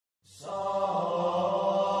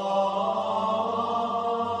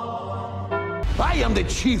I am the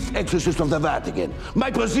chief exorcist of the Vatican.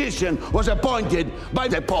 My position was appointed by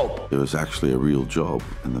the Pope. It was actually a real job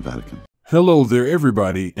in the Vatican. Hello there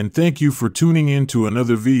everybody, and thank you for tuning in to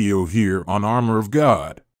another video here on Armor of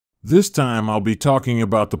God. This time I'll be talking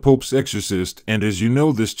about the Pope's Exorcist, and as you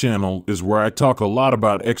know, this channel is where I talk a lot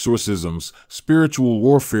about exorcisms, spiritual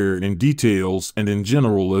warfare in details and in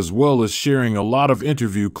general, as well as sharing a lot of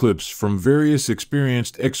interview clips from various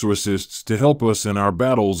experienced exorcists to help us in our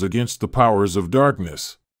battles against the powers of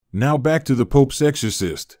darkness. Now back to the Pope's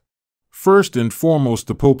Exorcist. First and foremost,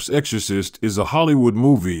 The Pope's Exorcist is a Hollywood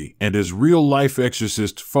movie, and as real-life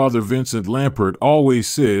exorcist Father Vincent Lampert always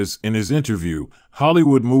says in his interview,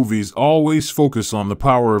 Hollywood movies always focus on the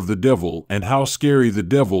power of the devil and how scary the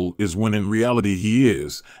devil is when in reality he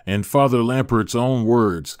is, and Father Lampert's own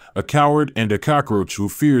words, a coward and a cockroach who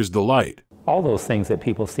fears the light. All those things that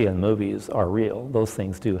people see in movies are real. Those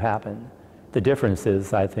things do happen. The difference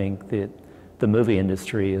is, I think, that the movie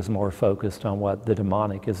industry is more focused on what the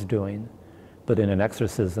demonic is doing, but in an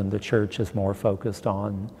exorcism, the church is more focused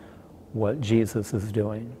on what Jesus is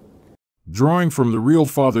doing. Drawing from the real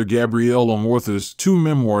Father Gabriel Amorth's two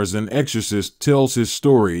memoirs, An Exorcist tells his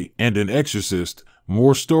story, and An Exorcist,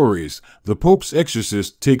 More Stories, The Pope's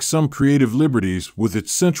Exorcist takes some creative liberties with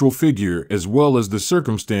its central figure as well as the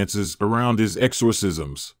circumstances around his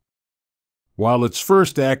exorcisms. While its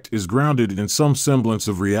first act is grounded in some semblance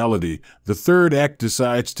of reality, the third act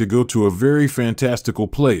decides to go to a very fantastical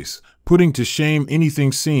place, putting to shame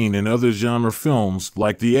anything seen in other genre films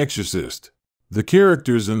like The Exorcist. The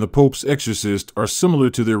characters in The Pope's Exorcist are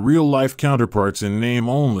similar to their real-life counterparts in name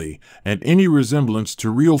only, and any resemblance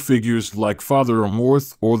to real figures like Father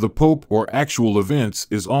Amorth or the Pope or actual events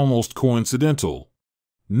is almost coincidental.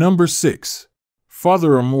 Number 6.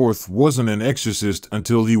 Father Amorth wasn't an exorcist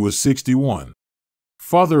until he was 61.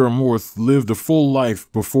 Father Amorth lived a full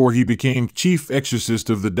life before he became chief exorcist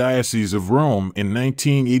of the Diocese of Rome in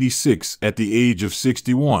 1986 at the age of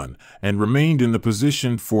 61, and remained in the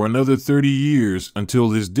position for another 30 years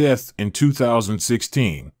until his death in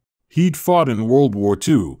 2016. He'd fought in World War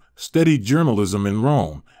II, studied journalism in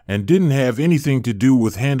Rome, and didn't have anything to do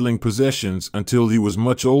with handling possessions until he was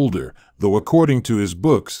much older, though according to his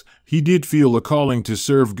books, he did feel a calling to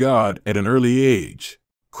serve God at an early age.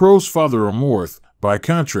 Crow's Father Amorth, by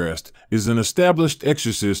contrast, is an established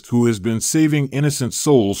exorcist who has been saving innocent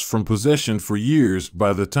souls from possession for years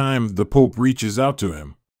by the time the Pope reaches out to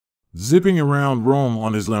him. Zipping around Rome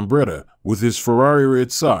on his Lambretta, with his Ferrari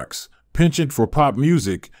red socks, penchant for pop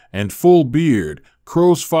music, and full beard,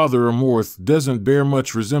 Crow's Father Amorth doesn't bear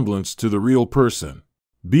much resemblance to the real person.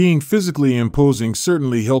 Being physically imposing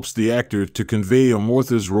certainly helps the actor to convey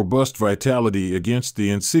Amorth's robust vitality against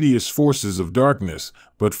the insidious forces of darkness,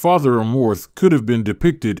 but Father Amorth could have been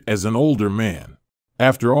depicted as an older man.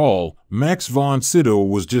 After all, Max von Sydow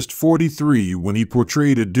was just 43 when he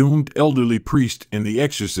portrayed a doomed elderly priest in The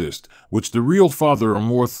Exorcist, which the real Father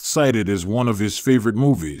Amorth cited as one of his favorite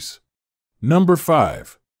movies. Number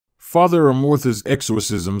 5. Father Amorth's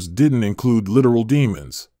exorcisms didn't include literal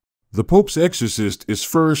demons. The Pope's Exorcist is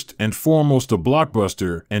first and foremost a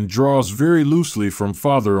blockbuster and draws very loosely from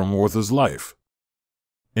Father Amorth's life.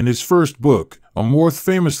 In his first book, Amorth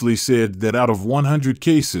famously said that out of 100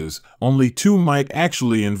 cases, only 2 might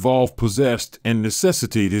actually involve possessed and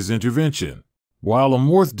necessitate his intervention. While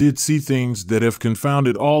Amorth did see things that have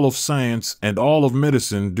confounded all of science and all of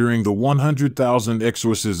medicine during the 100,000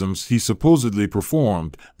 exorcisms he supposedly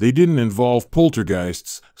performed, they didn't involve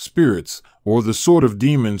poltergeists, spirits, or the sort of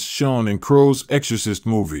demons shown in Crow's Exorcist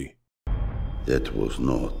movie. That was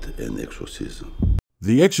not an exorcism.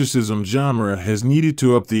 The exorcism genre has needed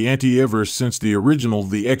to up the ante ever since the original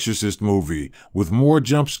The Exorcist movie, with more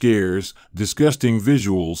jump scares, disgusting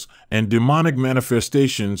visuals, and demonic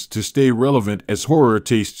manifestations to stay relevant as horror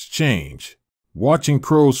tastes change. Watching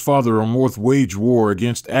Crow's Father Amorth wage war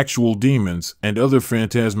against actual demons and other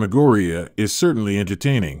phantasmagoria is certainly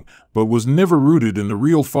entertaining, but was never rooted in the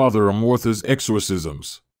real Father Amorth's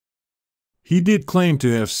exorcisms. He did claim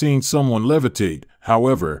to have seen someone levitate,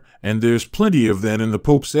 however, and there's plenty of that in The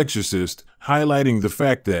Pope's Exorcist, highlighting the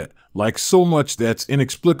fact that, like so much that's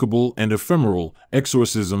inexplicable and ephemeral,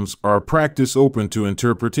 exorcisms are a practice open to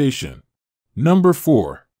interpretation. Number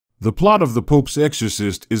 4. The plot of The Pope's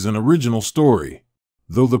Exorcist is an original story.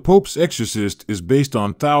 Though The Pope's Exorcist is based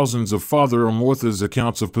on thousands of Father Amorth's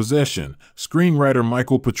accounts of possession, screenwriter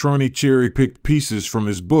Michael Petroni cherry-picked pieces from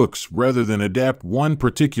his books rather than adapt one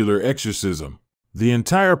particular exorcism. The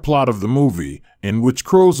entire plot of the movie, in which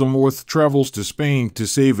Crow's Amorth travels to Spain to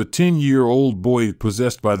save a 10-year-old boy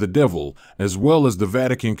possessed by the devil, as well as the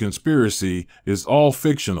Vatican conspiracy, is all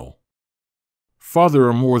fictional. Father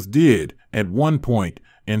Amorth did, at one point,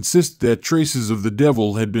 insist that traces of the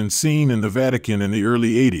devil had been seen in the Vatican in the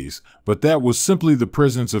early 80s, but that was simply the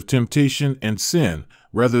presence of temptation and sin,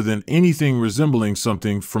 rather than anything resembling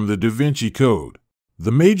something from the Da Vinci Code.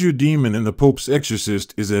 The major demon in the Pope's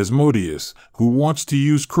Exorcist is Asmodeus, who wants to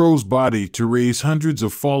use Crow's body to raise hundreds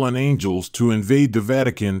of fallen angels to invade the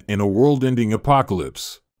Vatican in a world-ending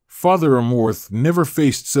apocalypse. Father Amorth never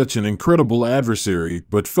faced such an incredible adversary,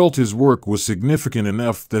 but felt his work was significant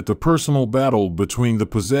enough that the personal battle between the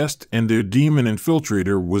possessed and their demon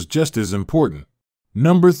infiltrator was just as important.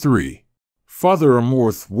 Number 3. Father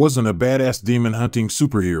Amorth wasn't a badass demon-hunting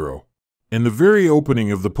superhero. In the very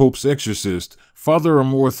opening of the Pope's Exorcist, Father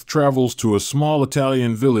Amorth travels to a small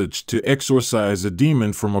Italian village to exorcise a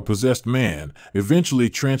demon from a possessed man, eventually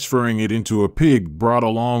transferring it into a pig brought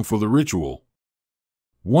along for the ritual.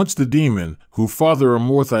 Once the demon, who Father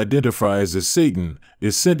Amorth identifies as Satan,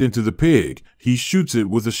 is sent into the pig, he shoots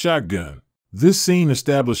it with a shotgun. This scene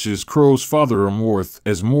establishes Crow's Father Amorth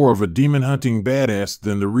as more of a demon-hunting badass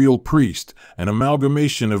than the real priest, an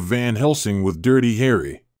amalgamation of Van Helsing with Dirty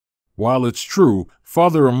Harry. While it's true,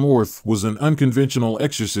 Father Amorth was an unconventional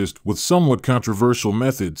exorcist with somewhat controversial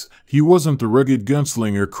methods, he wasn't the rugged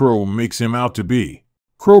gunslinger Crow makes him out to be.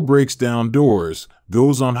 Crow breaks down doors,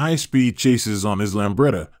 goes on high-speed chases on his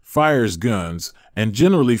Lambretta, fires guns, and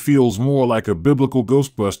generally feels more like a biblical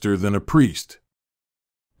ghostbuster than a priest.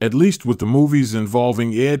 At least with the movies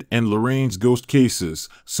involving Ed and Lorraine's ghost cases,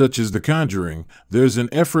 such as The Conjuring, there's an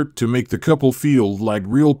effort to make the couple feel like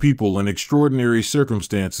real people in extraordinary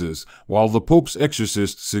circumstances, while The Pope's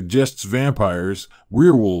Exorcist suggests vampires,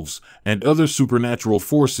 werewolves, and other supernatural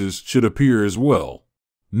forces should appear as well.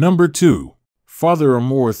 Number 2. Father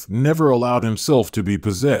Amorth never allowed himself to be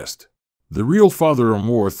possessed. The real Father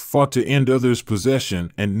Amorth fought to end others'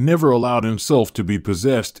 possession and never allowed himself to be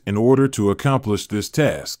possessed in order to accomplish this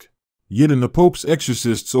task. Yet in the Pope's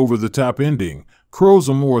Exorcist's over-the-top ending, Crow's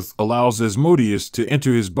Amorth allows Asmodeus to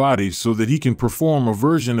enter his body so that he can perform a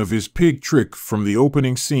version of his pig trick from the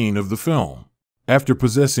opening scene of the film. After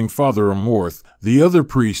possessing Father Amorth, the other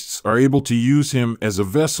priests are able to use him as a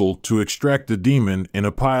vessel to extract the demon in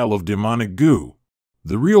a pile of demonic goo.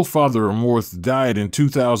 The real Father Amorth died in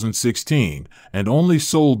 2016 and only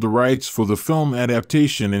sold the rights for the film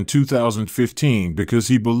adaptation in 2015 because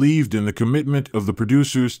he believed in the commitment of the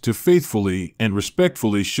producers to faithfully and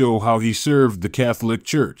respectfully show how he served the Catholic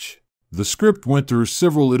Church. The script went through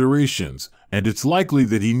several iterations, and it's likely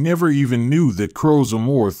that he never even knew that Crow's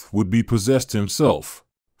Amorth would be possessed himself.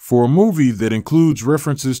 For a movie that includes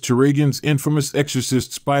references to Reagan's infamous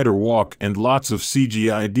Exorcist spider walk and lots of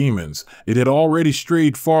CGI demons, it had already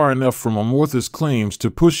strayed far enough from Amorth's claims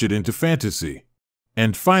to push it into fantasy.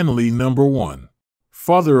 And finally, number 1.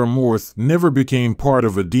 Father Amorth never became part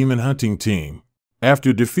of a demon hunting team.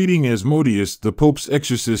 After defeating Asmodeus, the Pope's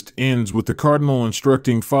Exorcist ends with the Cardinal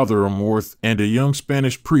instructing Father Amorth and a young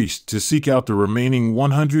Spanish priest to seek out the remaining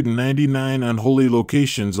 199 unholy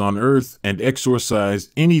locations on Earth and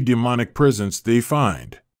exorcise any demonic presence they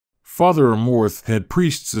find. Father Amorth had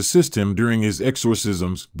priests assist him during his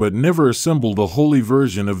exorcisms, but never assembled a holy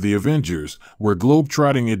version of the Avengers, where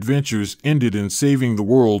globe-trotting adventures ended in saving the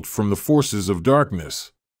world from the forces of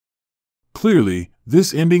darkness. Clearly,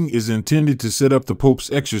 this ending is intended to set up the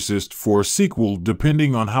Pope's Exorcist for a sequel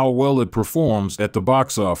depending on how well it performs at the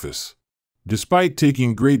box office. Despite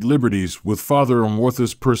taking great liberties with Father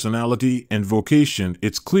Amorth's personality and vocation,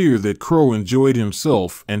 it's clear that Crow enjoyed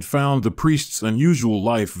himself and found the priest's unusual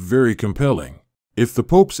life very compelling. If the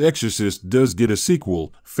Pope's Exorcist does get a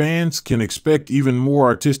sequel, fans can expect even more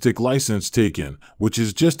artistic license taken, which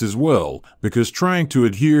is just as well, because trying to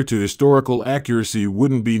adhere to historical accuracy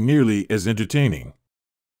wouldn't be nearly as entertaining.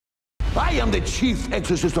 I am the chief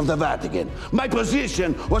exorcist of the Vatican. My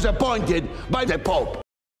position was appointed by the Pope.